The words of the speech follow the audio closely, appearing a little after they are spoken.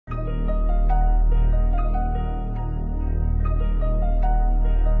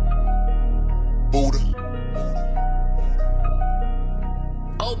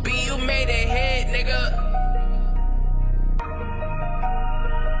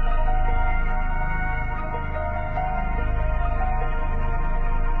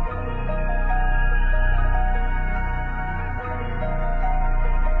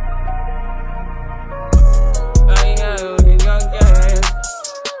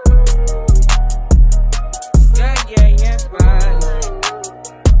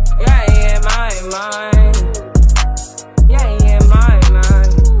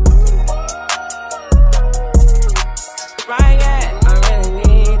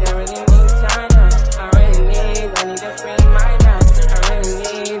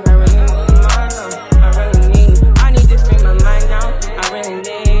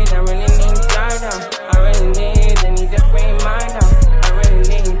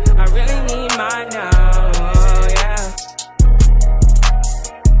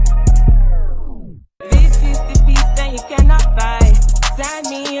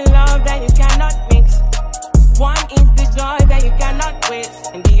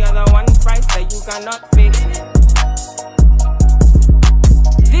cannot fix.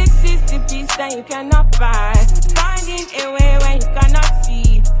 This is the peace that you cannot buy. Finding a way when you cannot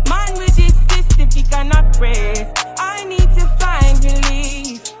see. Man with this system, he cannot pray. I need to find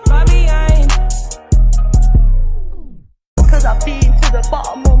relief far behind. Cause I've been to the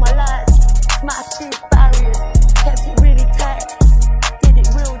bottom of my life. Smashed these barriers, kept it really tight. Did it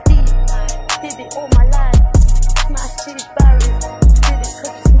real deep, did it all my life. Smashed these barriers, did it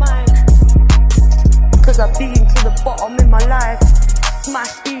cause it's mine. Cause I've been to the bottom in my life.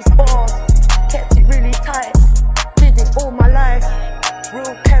 Smashed these bars, kept it really tight. Did it all my life.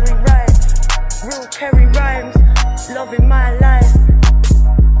 Real Kerry rhymes, loving my life.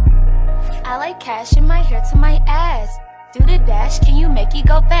 I like cash in my hair to my ass. Do the dash, can you make it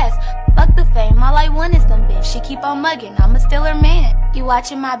go fast? Fuck the fame, all I want is them bitch. She keep on mugging, I'ma steal her man. You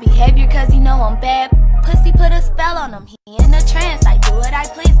watching my behavior cause you know I'm bad. Pussy put a spell on him, he in a trance. I do what I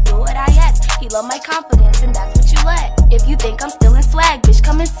please, do what I ask. He love my confidence and that's what you lack. If you think I'm still in swag, bitch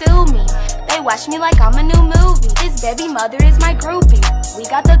come and sue me. They watch me like I'm a new movie. His baby mother is my groupie. We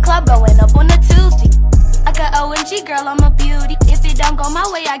got the club going up on a Tuesday. Like a OMG girl, I'm a beauty. If it don't go my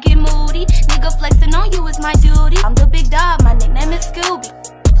way, I get moody. Nigga flexing on you is my duty. I'm the big dog, my nickname is Scooby.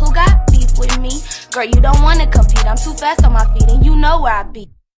 Who got beef with me? Girl, you don't wanna compete. I'm too fast on my feet and you know where I be.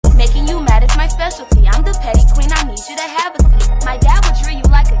 Making you mad is my specialty. I'm the petty queen, I need you to have a seat. My dad will drill you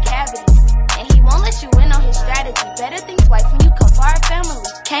like a cavity, and he won't let you in on his strategy. Better think twice when you come for our family.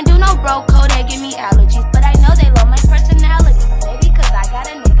 Can't do no bro code, they give me allergies, but I know they love my personality. Maybe cause I got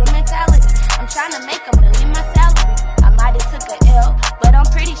a nigga mentality. I'm trying to make $1 million my salary. I might have took a L, but I'm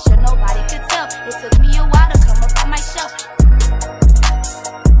pretty sure nobody could tell. It took me a while to come up on my shelf.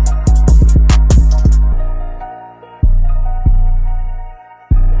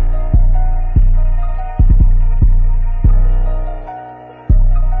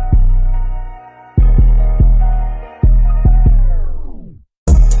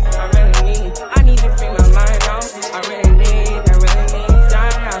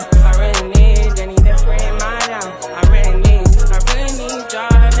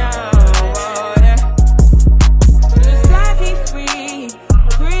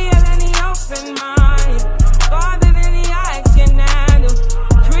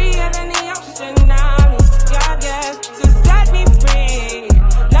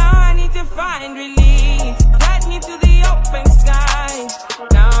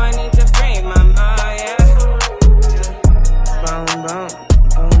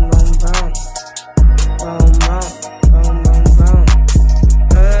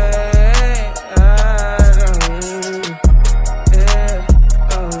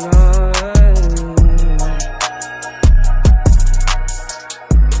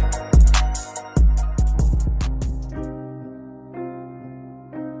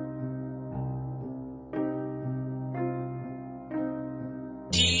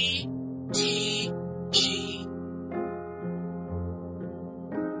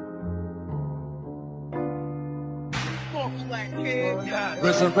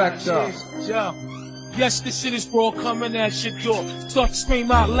 Resurrector. Yeah. Yes, this shit is raw, coming at your door. Start to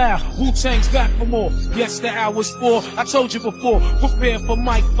scream out loud, Wu-Tang's back for more. Yes, the hour's 4, I told you before. Prepare for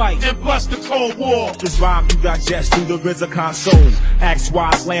mic fight and bust the Cold War. This rhyme you digest through the RZA console. Axe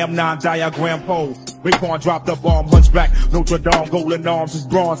Y slam 9 diagram pole. Raekwon dropped the bomb, hunchback, Notre Dame, golden arms is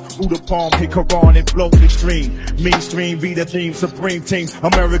bronze. Through the palm, hit Quran and flow extreme. Mainstream be the theme, supreme team.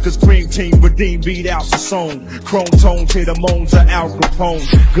 America's cream team, redeem beat out Sassoon. Chrome tones, hit the moans of Al Capone.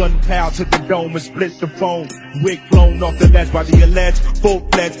 Gunpowder to the dome and split the phone. Wig blown off the ledge by the alleged.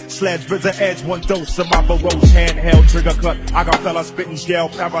 Full-fledged sledge, RZA edge, 1 dose of my Baroche handheld trigger cut. I got fellas spitting shell,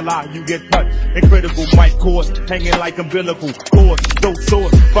 paralyzed, you get cut. Incredible mic cords, hanging like umbilical cords. Dope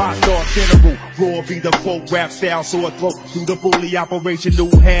swords, 5-star general. Raw be the folk rap style, sword throat. Through the fully operational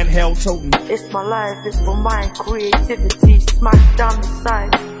handheld totem. It's my life, it's for my creativity. Smash down the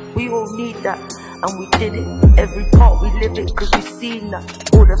side, we all need that. And we did it, every part we live it, cause we seen that.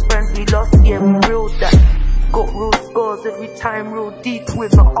 All the friends we lost, yeah, we reeled that. Got real scores every time, real deep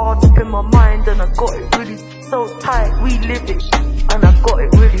with my art up in my mind. And I got it really so tight, we live it. And I got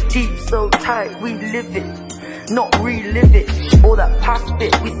it really deep, so tight, we live it. Not relive it, all that past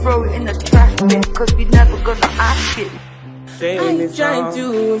bit, we throw it in the trash bit, cause we never gonna ask it. I'm trying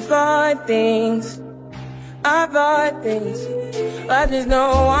to avoid things, but there's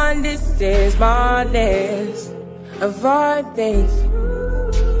no one, this is my list. Avoid things,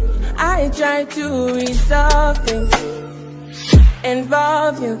 I try to resolve things,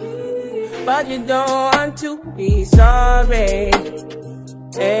 involve you, but you don't want to be sorry.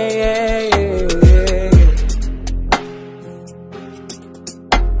 Hey, hey, hey, hey.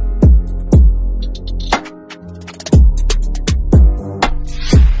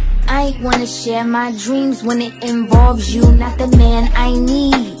 Wanna share my dreams when it involves you, not the man I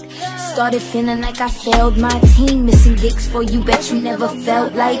need. Started feeling like I failed my team, missing gigs for you, bet you never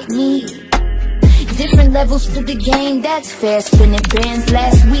felt like me. Different levels to the game, that's fair. Spinning bands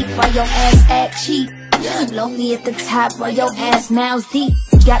last week while your ass act cheap. Lonely at the top while your ass mouths deep.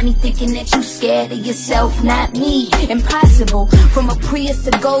 Got me thinking that you scared of yourself, not me. Impossible, from a Prius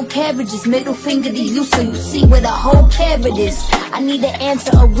to gold carriages. Middle finger to you so you see where the whole carrot is. I need an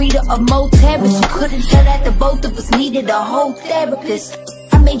answer, a reader of Mo Terrace. You couldn't tell that the both of us needed a whole therapist.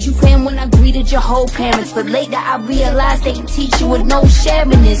 I made you fan when I greeted your whole parents, but later I realized they can teach you with no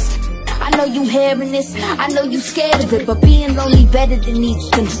sharing this. I know you hearing this, I know you scared of it, but being lonely better than needs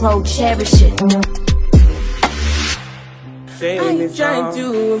control, cherish it. I'm trying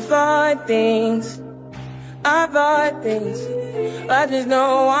to avoid things, but there's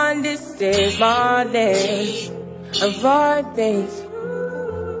no one to save my days. Avoid things.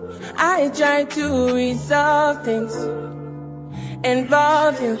 I try to resolve things,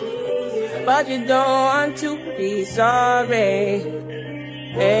 involve you, but you don't want to be sorry.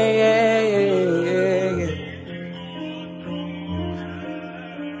 Hey, yeah, yeah, yeah, yeah.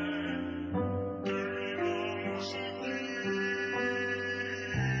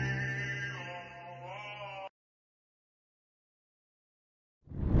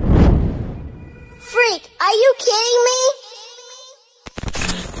 Freak, are you kidding me?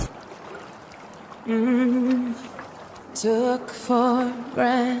 Took for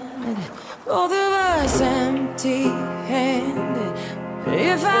granted, both of us empty-handed.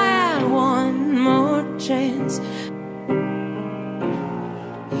 If I had one more chance.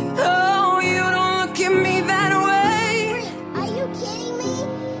 Oh, you don't look at me that way. Freak, are you kidding me?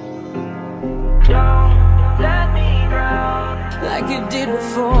 Don't let me drown like you did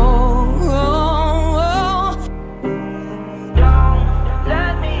before.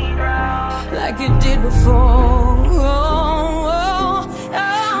 Like you did before.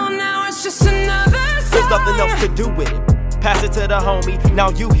 Now it's just another song. There's nothing else to do with it. Pass it to the homie, now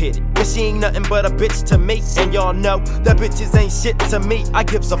you hit it. Cause she ain't nothing but a bitch to me. And y'all know that bitches ain't shit to me. I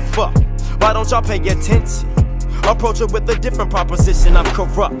gives a fuck. Why don't y'all pay attention? Approach her with a different proposition. I'm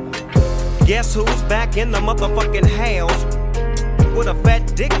corrupt. Guess who's back in the motherfucking house with a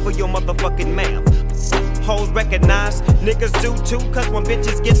fat dick for your motherfucking mouth? Hoes recognize, niggas do too. Cause when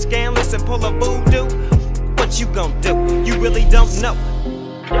bitches get scandalous and pull a voodoo, what you gon' do? You really don't know.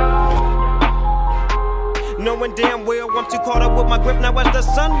 Knowing damn well I'm too caught up with my grip. Now as the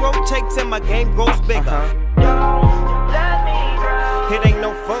sun rotates and my game grows bigger, it ain't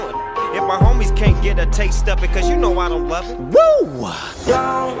no fun if my homies can't get a taste of it. Cause you know I don't love it. Woo!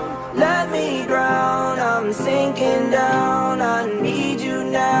 Don't let me drown, I'm sinking down. I need you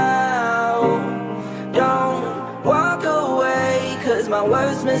now. Don't walk away, cause my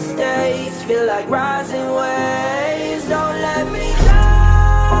worst mistakes feel like rising waves. Don't let me down.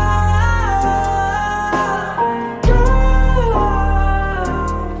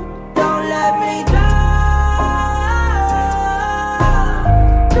 Don't let me down.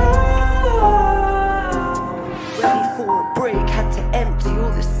 Ready for a break, had to empty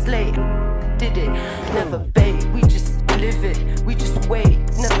all the slate. Did it, never bait, we just live it. We just wait,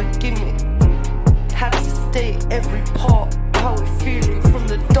 never gimmick. Had to stay every part, how we feeling from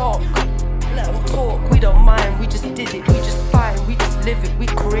the dark. Let them talk, we don't mind, we just did it, we just fine, we just live it, we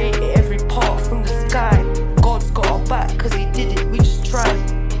create it, every part from the sky. God's got our back, cause he did it, we just tried.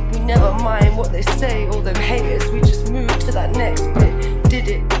 We never mind what they say, all them haters, we just move to that next bit. Did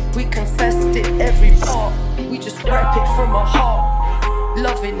it, we confessed it, every part, we just rap it from our heart.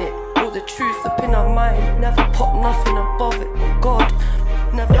 Loving it, all the truth up in our mind, never put nothing above it. God,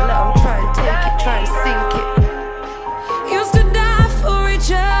 never let them try and take it, try and sink it. Used to die for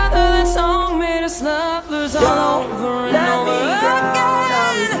each other, that song made us lovers all over and over again.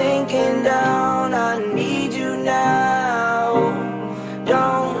 I'm sinking down, I need you now.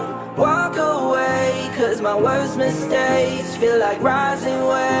 Don't walk away, cause my worst mistakes feel like rising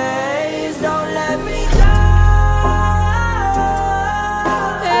waves. Don't let me down.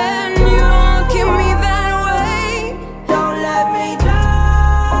 And you don't look at me that way. Don't let me down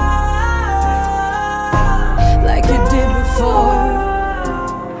like you did before.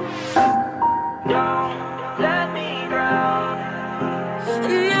 Don't let me drown.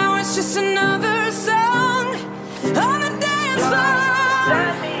 Now it's just another song on the dance floor.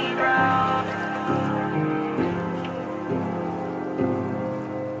 Let me drown.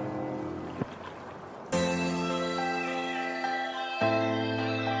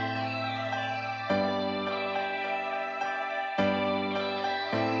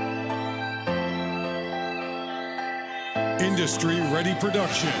 Industry Ready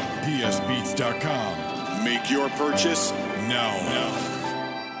Production. PSBeats.com. Make your purchase now.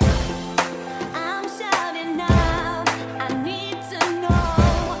 I'm shouting now. I need to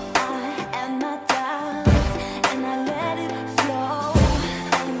know. I have my doubts and I let it flow.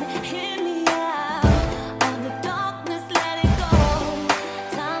 And hear me out. All the darkness, let it go.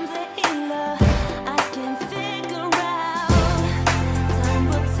 Time's a healer. I can figure out. Time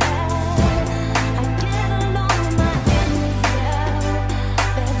will tell. I get along with my inner self.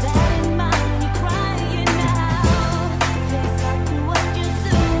 Bear that in mind when you're crying now. Face up to what you're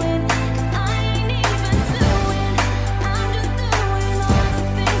doing. 'Cause I ain't even suing. I'm just doing all the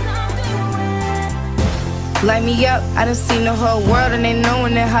things I'm doing. Light me up, I done seen the whole world and they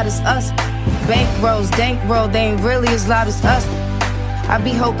knowing that hot as us. Bank rolls, dank roll, they ain't really as loud as us. I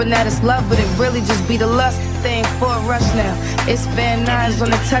be hoping that it's love, but it really just be the lust. They ain't for a rush now. It's Van Nuys on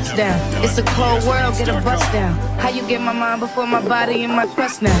the touchdown. It's a cold world, get a bust down. How you get my mind before my body and my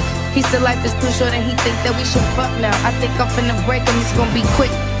trust now? He said life is too short and he think that we should fuck now. I think I'm finna break him, it's gonna be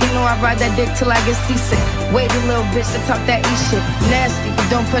quick. You know I ride that dick till I get seasick. Wait a little bitch to talk that E-shit. Nasty, but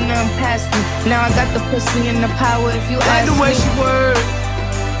don't put nothing past me. Now I got the pussy and the power if you ask the way me. she word.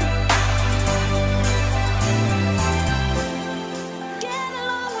 Get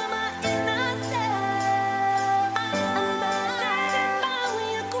along with my inner self. I'm let it fall when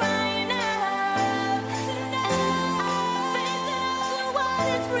you're crying out. Tonight, face it up to what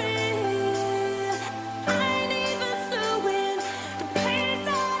is real. I ain't even suing the place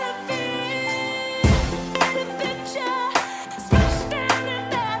out of fear. In the picture, smashed down the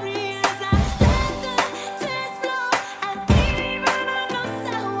barriers. I let the tears flow, and even on no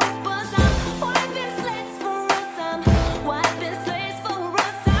sour buzz, I'm wiping slates for us. I'm wiping slates for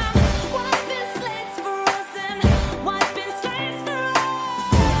us. I'm wiping slates for us and wiping slates for us.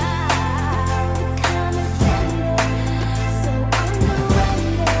 Kind of sated, so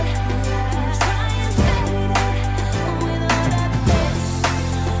underrated. Try and fade it with all that bitch.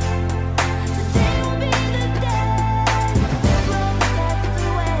 Today will be the day. Roll that's the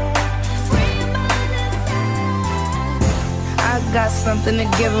way. Free your mind inside. I got something to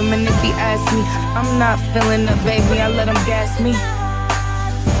give him, and if he asks me, I'm not feeling it, baby, I let him gas me.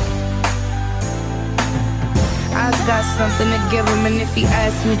 I got something to give him, and if he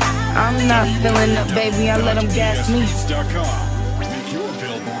asks me, I'm not feeling it, baby, I let him gas me. PSBeats.com. Make your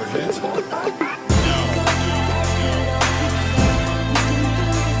billboard hit.